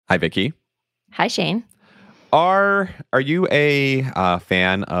Hi, Vicky. Hi, Shane. Are you a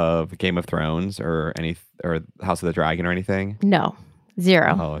fan of Game of Thrones or House of the Dragon or anything? No,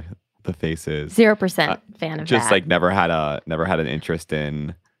 zero. Oh, the faces. 0% fan of Just that. like never had an interest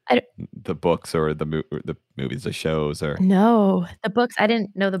in the books or the movies, the shows, or No, the books. I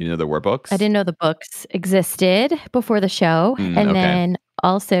didn't know there were books. I didn't know the books existed before the show, and okay. then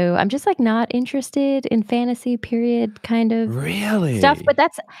also I'm just like not interested in fantasy period kind of Really stuff. But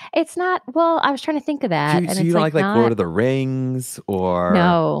it's not. Well, I was trying to think of that, and so it's you don't like like not. Lord of the Rings or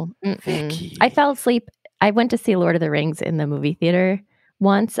No, Vicky? I fell asleep. I went to see Lord of the Rings in the movie theater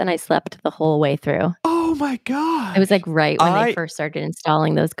once, and I slept the whole way through. Oh my god! It was like right when they first started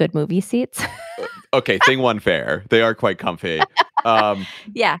installing those good movie seats. Okay, thing one fair. They are quite comfy.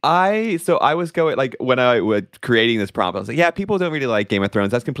 Yeah. I was going like when I was creating this prompt, I was like, yeah, people don't really like Game of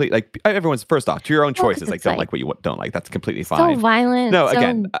Thrones. That's complete. Like everyone's first off to your own choices. Like don't like what you don't like. That's completely fine. So violent. No,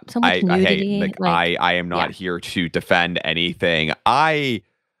 again, so much nudity. I am not here to defend anything.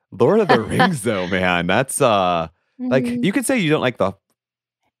 Lord of the Rings though, man. That's like you could say you don't like the.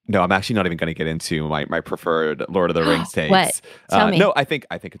 No, I'm actually not even going to get into my preferred Lord of the Rings takes. What? Tell me. No, I think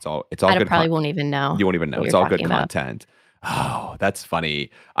it's all good. I probably won't even know. You won't even know. It's all good content. Oh, that's funny.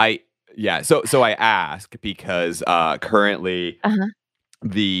 So I ask because currently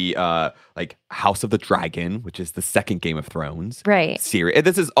the like House of the Dragon, which is the second Game of Thrones series. And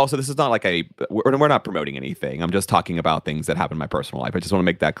this is not like we're not promoting anything. I'm just talking about things that happen in my personal life. I just want to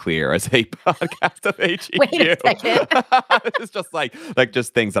make that clear as a podcast of HEQ. Wait a second. It's just like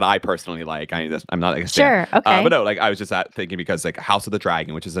just things that I personally like. I'm not like a sure. fan. Okay. But no, like I was just thinking because like House of the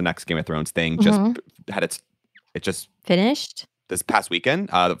Dragon, which is the next Game of Thrones thing, just had it just finished this past weekend,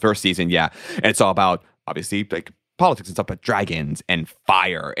 the first season, and it's all about obviously like politics and stuff, but dragons and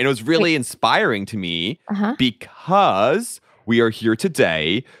fire, and it was really inspiring to me because we are here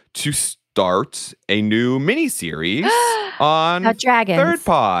today to start a new mini series on dragons. Third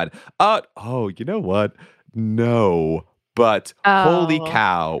Pod. You know what? No. But holy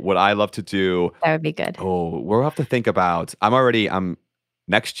cow, what I love to do. That would be good. We'll have to think about. I'm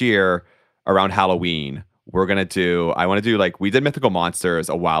next year around Halloween. I want to do like we did Mythical Monsters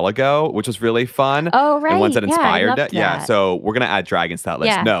a while ago, which was really fun. Oh, right. And ones that inspired that. Yeah. So we're going to add dragons to that list.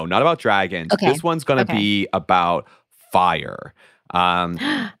 Yeah. No, not about dragons. Okay. This one's going to be about fire. And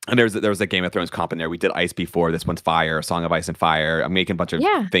there was a Game of Thrones comp in there. We did ice before. This one's fire, a Song of Ice and Fire. I'm making a bunch of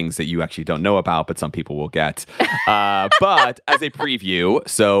things that you actually don't know about, but some people will get. But as a preview,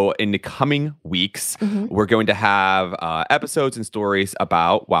 so in the coming weeks, we're going to have episodes and stories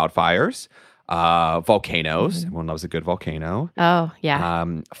about wildfires. Volcanoes. Everyone loves a good volcano. Oh, yeah.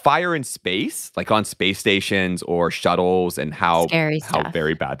 Fire in space, like on space stations or shuttles, and how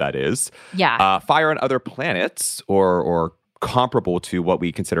very bad that is. Yeah. Fire on other planets or comparable to what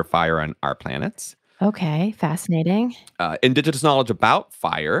we consider fire on our planets. Okay, fascinating. Indigenous knowledge about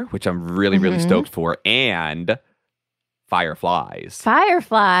fire, which I'm really, really stoked for, and fireflies.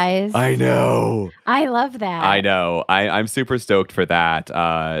 I know. I love that. I know. I'm super stoked for that.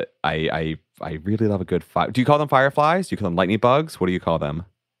 I really love a good fire. Do you call them fireflies? Do you call them lightning bugs? What do you call them?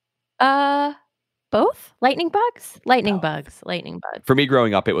 Both? Lightning bugs? Lightning bugs. For me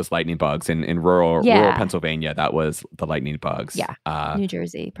growing up, it was lightning bugs. In rural Pennsylvania, that was the lightning bugs. Yeah. New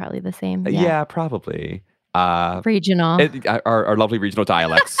Jersey, probably the same. Yeah, probably. Regional. Our lovely regional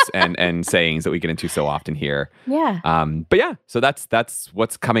dialects and sayings that we get into so often here. Yeah. But yeah, so that's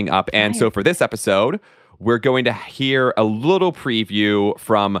what's coming up. And so for this episode, we're going to hear a little preview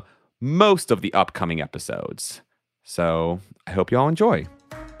from most of the upcoming episodes. So I hope you all enjoy.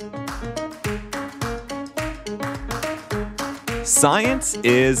 Science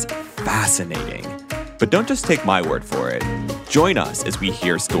is fascinating, but don't just take my word for it. Join us as we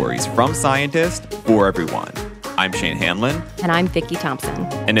hear stories from scientists for everyone. I'm Shane Hanlon. And I'm Vicky Thompson.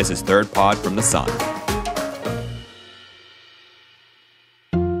 And this is Third Pod from the Sun.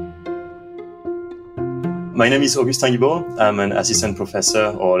 My name is Augustin Guibault. I'm an assistant professor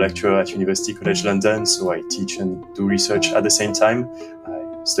or lecturer at University College London, so I teach and do research at the same time.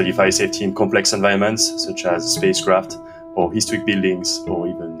 I study fire safety in complex environments, such as spacecraft or historic buildings, or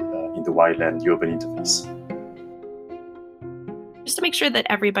even in the wildland, the urban interface. Just to make sure that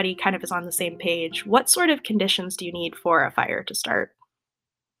everybody kind of is on the same page, what sort of conditions do you need for a fire to start?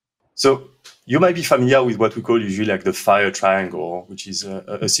 So you might be familiar with what we call usually like the fire triangle, which is a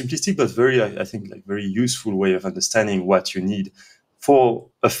simplistic but very, I think, like very useful way of understanding what you need. For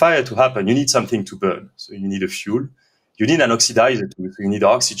a fire to happen, you need something to burn. So you need a fuel, you need an oxidizer too, so you need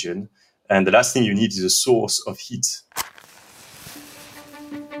oxygen, and the last thing you need is a source of heat.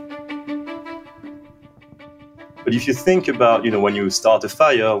 But if you think about, when you start a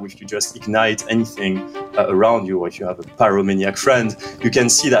fire, or if you just ignite anything around you, or if you have a pyromaniac friend, you can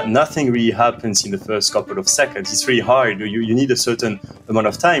see that nothing really happens in the first couple of seconds. It's really hard. You need a certain amount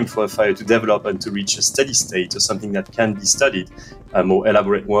of time for a fire to develop and to reach a steady state, or something that can be studied. More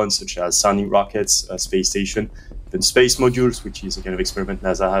elaborate ones, such as sounding rockets, space station, then space modules, which is a kind of experiment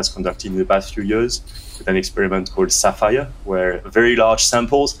NASA has conducted in the past few years, with an experiment called SAPHIRE, where very large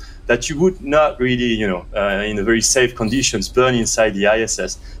samples that you would not really, in a very safe conditions, burn inside the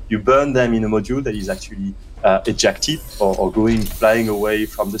ISS. You burn them in a module that is actually ejected or flying away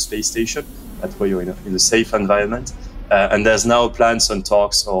from the space station. That way you're in a safe environment. And there's now plans and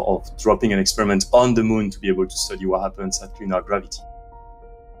talks of dropping an experiment on the moon to be able to study what happens at lunar gravity.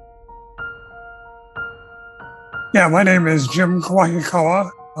 Yeah, my name is Jim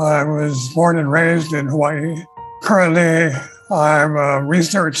Kawahikawa. I was born and raised in Hawaii. Currently, I'm a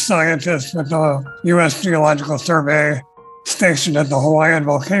research scientist with the U.S. Geological Survey stationed at the Hawaiian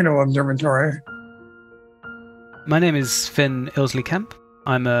Volcano Observatory. My name is Finn Ilsley-Kemp.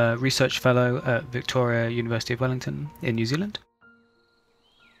 I'm a research fellow at Victoria University of Wellington in New Zealand.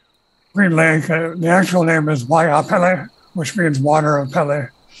 Green Lake, the actual name is Waiapele, which means water of Pele.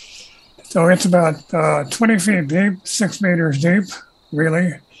 So it's about 20 feet deep, 6 meters deep,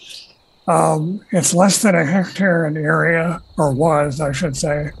 really. It's less than a hectare in area, or was, I should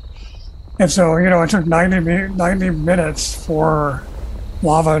say. And so, it took 90 minutes for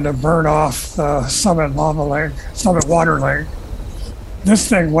lava to burn off the Summit Water Lake. This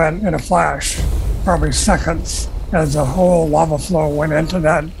thing went in a flash, probably seconds, as the whole lava flow went into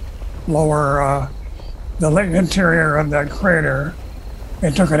that lower, the interior of that crater.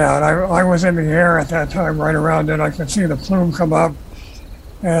 It took it out. I was in the air at that time, right around it. I could see the plume come up.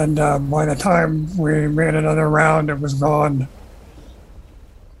 And by the time we made another round, it was gone.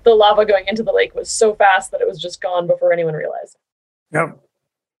 The lava going into the lake was so fast that it was just gone before anyone realized. Yep.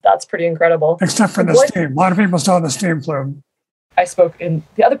 That's pretty incredible. Except for the steam. A lot of people saw the steam plume. I spoke in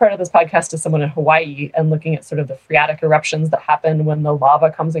the other part of this podcast to someone in Hawaii and looking at sort of the phreatic eruptions that happen when the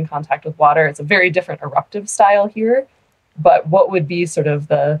lava comes in contact with water. It's a very different eruptive style here. But what would be sort of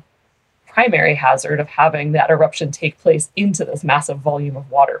the primary hazard of having that eruption take place into this massive volume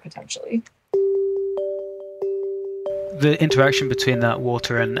of water, potentially? The interaction between that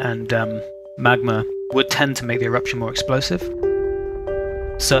water and magma would tend to make the eruption more explosive,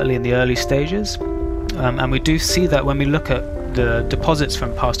 certainly in the early stages. And we do see that when we look at the deposits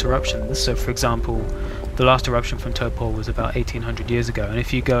from past eruptions. So, for example, the last eruption from Topol was about 1800 years ago, and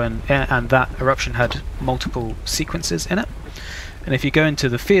if you go and that eruption had multiple sequences in it, and if you go into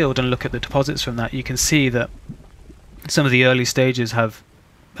the field and look at the deposits from that, you can see that some of the early stages have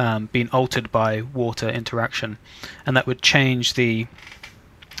been altered by water interaction, and that would change the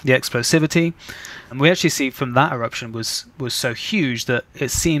explosivity. And we actually see from that eruption was so huge that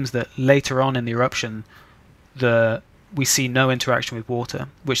it seems that later on in the eruption we see no interaction with water,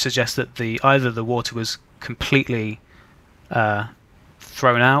 which suggests that either the water was completely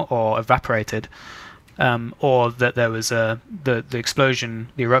thrown out or evaporated, or that there was the explosion,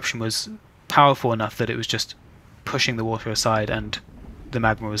 the eruption was powerful enough that it was just pushing the water aside and the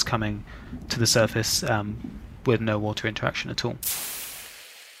magma was coming to the surface with no water interaction at all.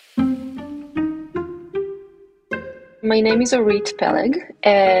 My name is Orit Peleg,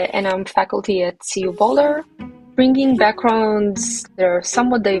 and I'm faculty at CU Boulder, bringing backgrounds that are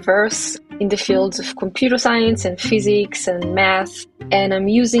somewhat diverse in the fields of computer science and physics and math, and I'm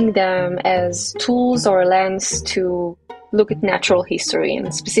using them as tools or a lens to look at natural history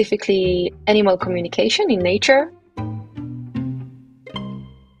and specifically animal communication in nature.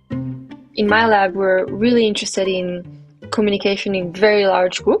 In my lab, we're really interested in communication in very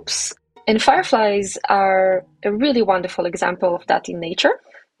large groups, and fireflies are a really wonderful example of that in nature.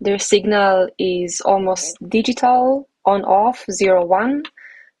 Their signal is almost digital, on-off, 0-1,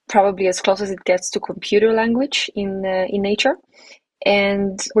 probably as close as it gets to computer language in nature.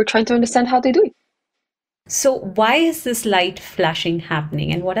 And we're trying to understand how they do it. So why is this light flashing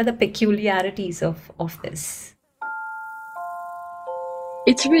happening, and what are the peculiarities of this?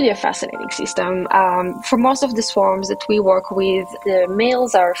 It's really a fascinating system. For most of the swarms that we work with, the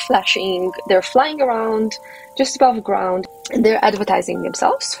males are flashing, they're flying around just above ground, and they're advertising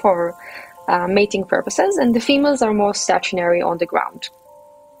themselves for mating purposes, and the females are more stationary on the ground.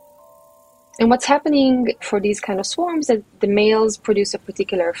 And what's happening for these kind of swarms is that the males produce a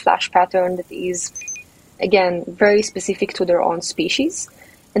particular flash pattern that is, again, very specific to their own species,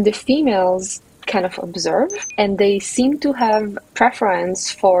 and the females kind of observe, and they seem to have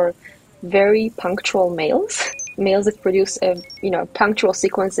preference for very punctual males that produce a punctual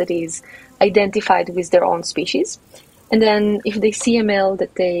sequence that is identified with their own species. And then if they see a male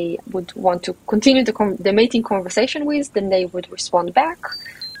that they would want to continue the mating conversation with, then they would respond back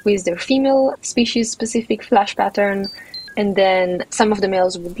with their female species-specific flash pattern. And then some of the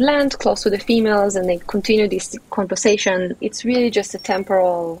males would land close to the females and they continue this conversation. It's really just a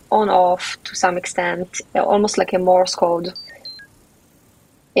temporal on-off to some extent, almost like a Morse code.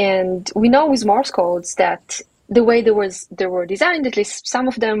 And we know with Morse codes that the way they were designed, at least some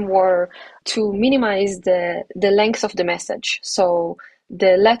of them were to minimize the length of the message. So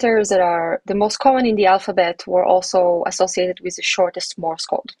the letters that are the most common in the alphabet were also associated with the shortest Morse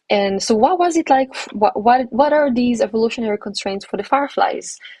code. And so what was it like? What are these evolutionary constraints for the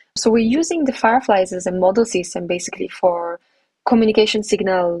fireflies? So we're using the fireflies as a model system basically for communication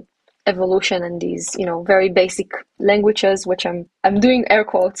signal evolution and these, very basic languages, which I'm doing air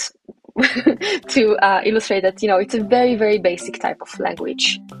quotes to illustrate that, it's a very, very basic type of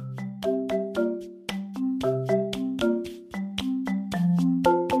language.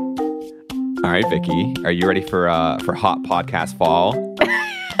 All right, Vicky, are you ready for Hot Podcast Fall?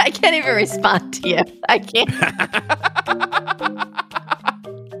 I can't even respond to you. I can't.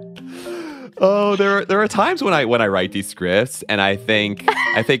 Oh, there are times when I write these scripts and I think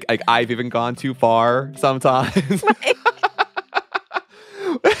like I've even gone too far sometimes.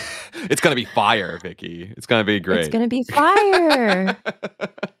 It's going to be fire, Vicky. It's going to be great. It's going to be fire.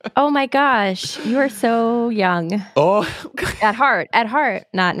 Oh my gosh. You are so young. Oh, at heart,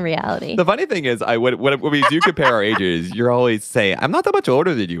 not in reality. The funny thing is, when we do compare our ages, you're always saying, I'm not that much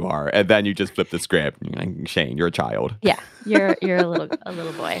older than you are. And then you just flip the script. Shane, you're a child. Yeah. You're a little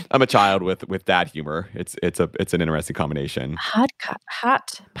boy. I'm a child with that humor. It's an interesting combination. Hot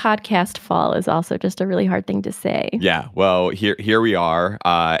podcast fall is also just a really hard thing to say. Yeah. Well, here we are.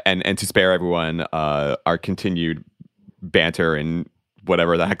 And to spare everyone our continued banter and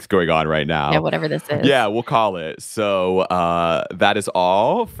whatever the heck's going on right now. Yeah, whatever this is. Yeah, we'll call it. So that is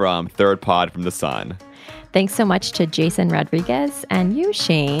all from Third Pod from the Sun. Thanks so much to Jason Rodriguez and you,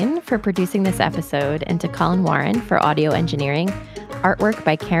 Shane, for producing this episode, and to Colin Warren for audio engineering. Artwork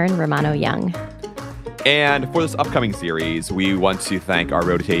by Karen Romano-Young. And for this upcoming series, we want to thank our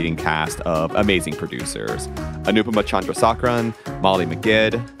rotating cast of amazing producers. Anupama Chandrasakaran, Molly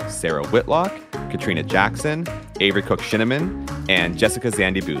McGid, Sarah Whitlock, Katrina Jackson, Avery Cook-Shinneman, and Jessica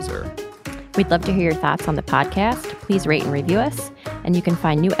Zandy Boozer. We'd love to hear your thoughts on the podcast. Please rate and review us. And you can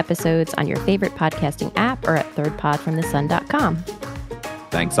find new episodes on your favorite podcasting app or at thirdpodfromthesun.com.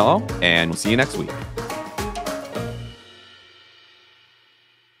 Thanks all, and we'll see you next week.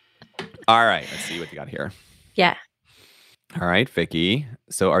 All right, let's see what you got here. Yeah. All right, Vicky.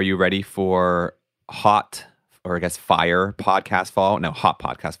 So are you ready for hot, or I guess fire podcast fall? No, hot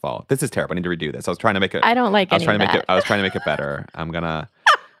podcast fall. This is terrible. I need to redo this. I was trying to make it. I don't like any of that. I was trying to make it better. I'm gonna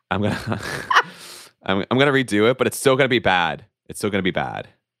redo it, but it's still gonna be bad. It's still gonna be bad.